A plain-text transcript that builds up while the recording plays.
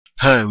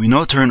Hi, we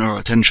now turn our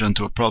attention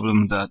to a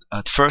problem that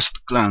at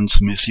first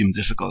glance may seem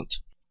difficult.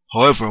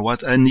 However,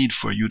 what I need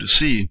for you to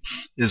see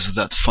is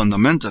that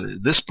fundamentally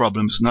this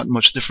problem is not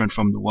much different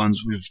from the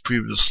ones we've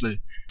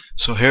previously.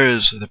 So here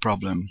is the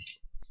problem.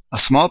 A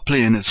small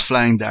plane is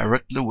flying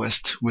directly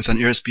west with an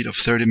airspeed of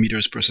 30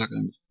 meters per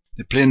second.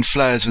 The plane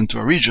flies into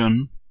a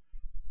region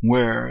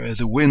where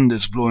the wind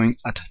is blowing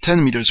at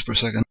 10 meters per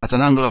second at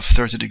an angle of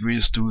 30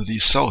 degrees to the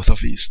south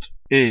of east.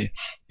 A.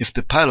 If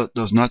the pilot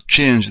does not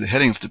change the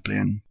heading of the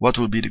plane, what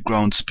will be the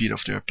ground speed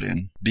of the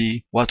airplane?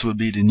 B. What will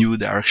be the new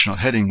directional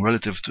heading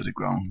relative to the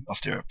ground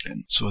of the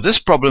airplane? So this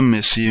problem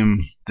may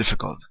seem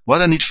difficult.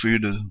 What I need for you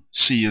to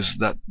see is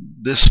that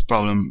this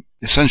problem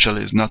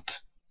essentially is not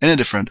any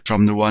different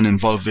from the one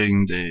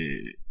involving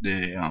the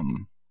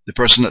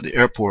person at the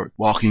airport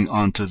walking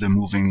onto the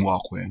moving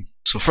walkway.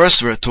 So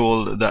first we're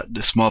told that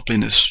the small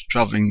plane is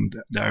traveling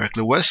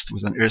directly west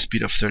with an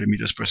airspeed of 30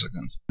 meters per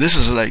second. This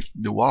is like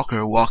the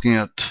walker walking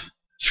at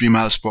 3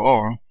 miles per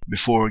hour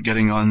before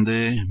getting on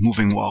the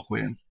moving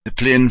walkway. The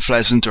plane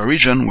flies into a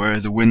region where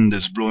the wind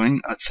is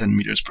blowing at 10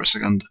 meters per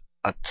second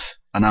at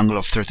an angle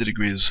of 30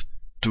 degrees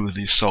to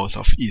the south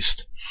of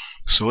east.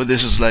 So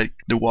this is like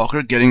the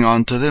walker getting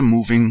onto the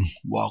moving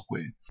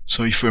walkway.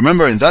 So if you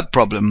remember in that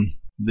problem,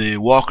 the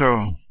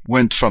walker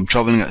went from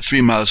traveling at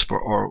 3 miles per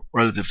hour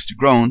relative to the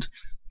ground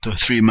to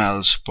 3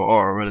 miles per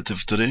hour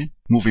relative to the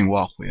moving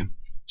walkway.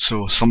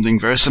 So something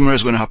very similar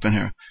is going to happen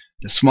here.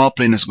 The small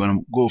plane is going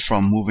to go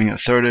from moving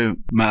at 30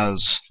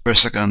 miles per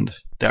second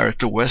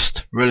directly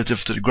west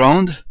relative to the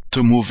ground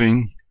to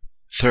moving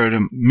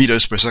 30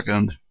 meters per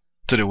second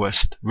to the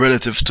west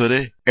relative to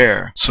the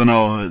air. So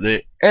now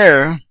the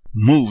air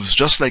moves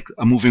just like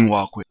a moving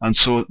walkway, and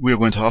so we're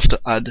going to have to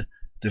add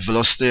the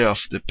velocity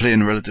of the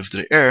plane relative to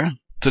the air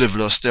to the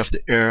velocity of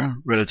the air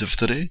relative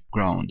to the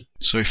ground.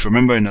 So if you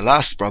remember in the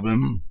last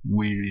problem,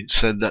 we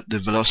said that the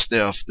velocity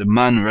of the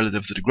man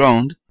relative to the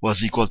ground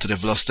was equal to the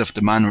velocity of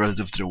the man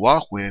relative to the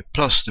walkway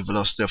plus the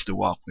velocity of the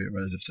walkway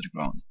relative to the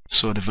ground.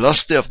 So the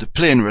velocity of the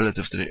plane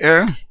relative to the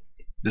air,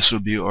 this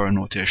will be our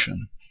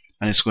notation.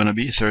 And it's going to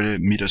be 30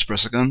 meters per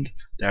second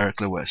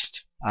directly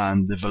west.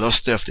 And the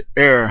velocity of the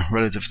air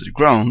relative to the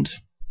ground,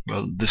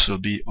 well, this will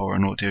be our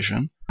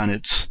notation. And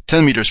it's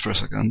 10 meters per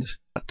second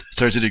at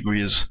 30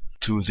 degrees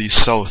to the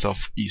south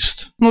of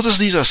east. Notice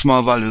these are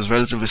small values,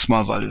 relatively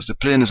small values. The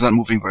plane is not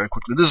moving very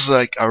quickly. This is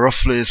like a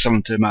roughly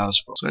 70 miles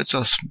per hour. So it's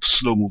a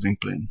slow moving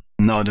plane.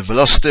 Now the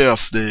velocity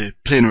of the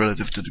plane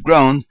relative to the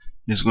ground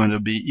is going to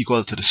be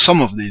equal to the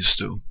sum of these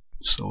two.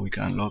 So we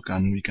can look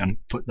and we can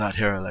put that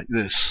here like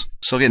this.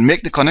 So again,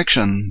 make the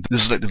connection.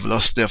 This is like the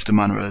velocity of the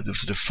man relative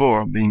to the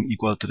floor being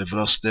equal to the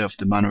velocity of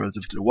the man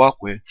relative to the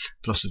walkway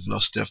plus the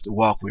velocity of the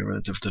walkway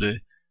relative to the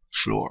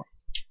floor.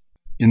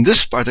 In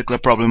this particular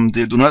problem,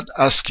 they do not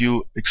ask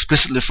you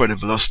explicitly for the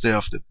velocity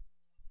of the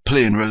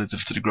plane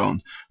relative to the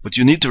ground, but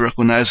you need to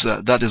recognize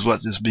that that is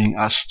what is being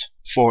asked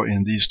for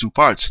in these two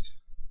parts.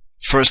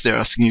 First, they're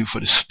asking you for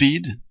the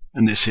speed,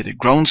 and they say the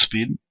ground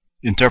speed.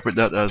 Interpret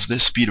that as the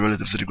speed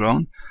relative to the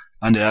ground,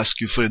 and they ask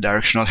you for the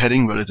directional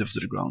heading relative to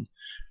the ground.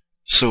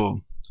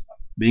 So,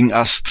 being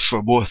asked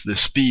for both the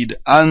speed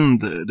and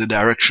the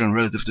direction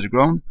relative to the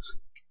ground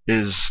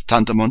is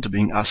tantamount to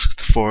being asked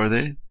for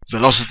the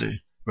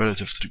velocity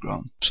relative to the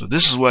ground. So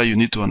this is why you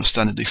need to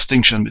understand the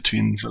distinction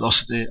between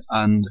velocity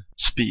and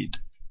speed.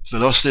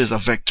 Velocity is a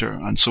vector,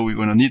 and so we're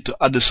going to need to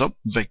add this up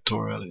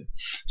vectorially.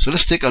 So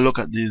let's take a look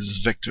at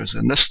these vectors,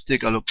 and let's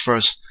take a look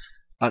first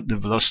at the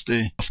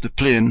velocity of the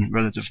plane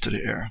relative to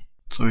the air.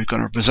 So we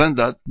can represent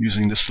that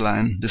using this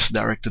line, this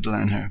directed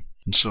line here.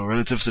 And so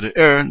relative to the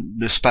air,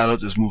 this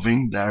pilot is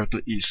moving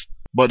directly east.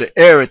 But the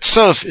air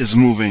itself is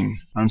moving,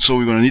 and so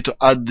we're going to need to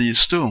add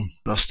these two.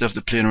 Velocity of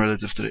the plane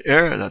relative to the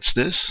air, that's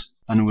this.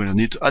 And we're going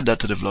to need to add that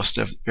to the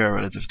velocity of the air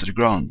relative to the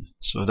ground.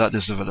 So that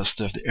is the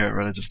velocity of the air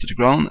relative to the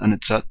ground, and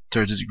it's at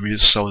 30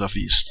 degrees south of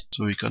east.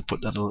 So we can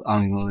put that little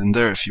angle in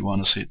there if you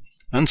want to see it.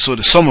 And so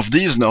the sum of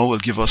these now will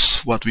give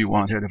us what we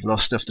want here, the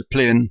velocity of the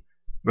plane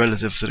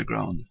relative to the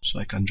ground. So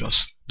I can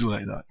just do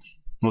like that.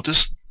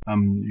 Notice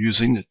I'm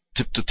using the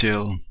tip to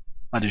tail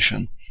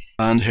addition.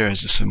 And here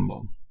is the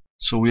symbol.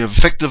 So we have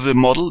effectively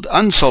modeled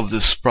and solved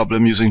this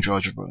problem using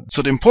GeoGebra.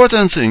 So the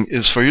important thing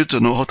is for you to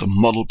know how to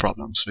model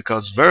problems,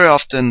 because very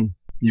often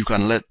you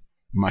can let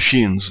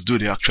machines do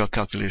the actual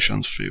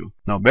calculations for you.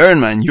 Now bear in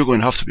mind, you're going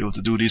to have to be able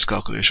to do these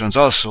calculations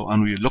also,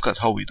 and we'll look at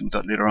how we do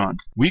that later on.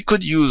 We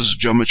could use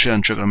geometry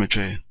and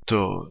trigonometry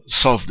to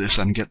solve this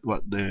and get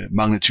what the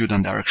magnitude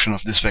and direction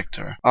of this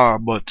vector are,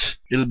 but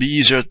it'll be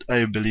easier,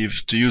 I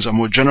believe, to use a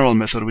more general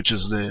method, which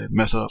is the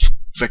method of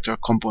vector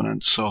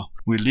components. So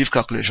we'll leave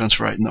calculations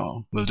right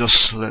now. We'll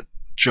just let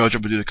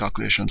GeoGebra do the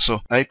calculations.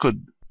 So I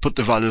could put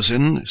the values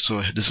in.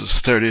 So this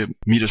is 30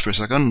 meters per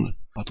second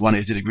at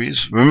 180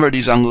 degrees. Remember,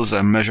 these angles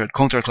are measured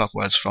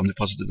counterclockwise from the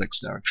positive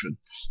x direction.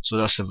 So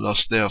that's the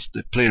velocity of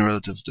the plane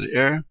relative to the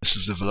air. This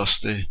is the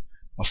velocity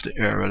of the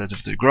air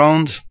relative to the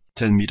ground,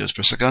 10 meters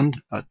per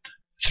second at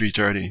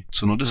 330.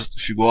 So notice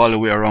if you go all the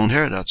way around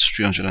here, that's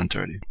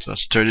 330. So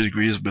that's 30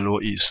 degrees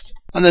below east.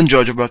 And then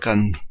GeoGebra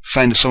can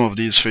find the sum of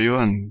these for you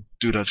and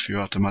do that for you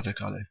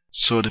automatically.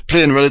 So the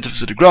plane relative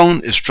to the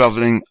ground is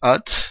traveling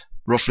at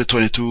roughly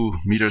 22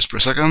 meters per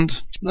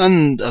second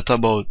and at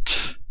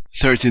about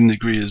 13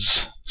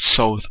 degrees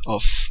south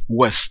of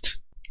west.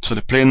 So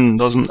the plane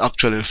doesn't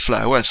actually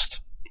fly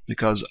west,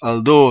 because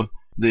although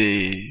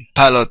the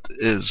pilot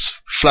is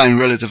flying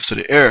relative to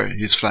the air,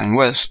 he's flying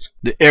west,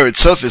 the air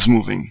itself is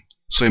moving.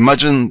 So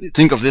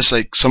think of this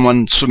like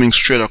someone swimming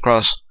straight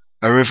across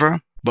a river,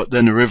 but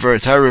then the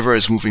entire river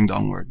is moving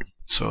downward.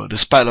 So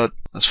this pilot,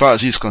 as far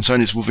as he's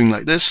concerned, is moving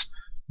like this,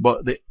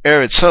 but the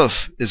air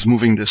itself is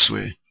moving this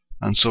way.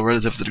 And so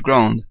relative to the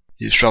ground,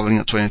 he's traveling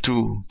at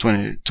 22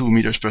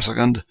 meters per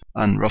second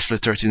and roughly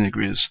 13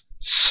 degrees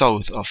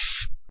south of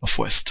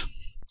west.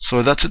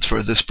 So that's it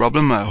for this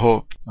problem. I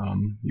hope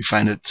you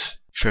find it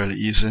fairly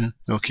easy.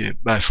 Okay,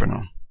 bye for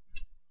now.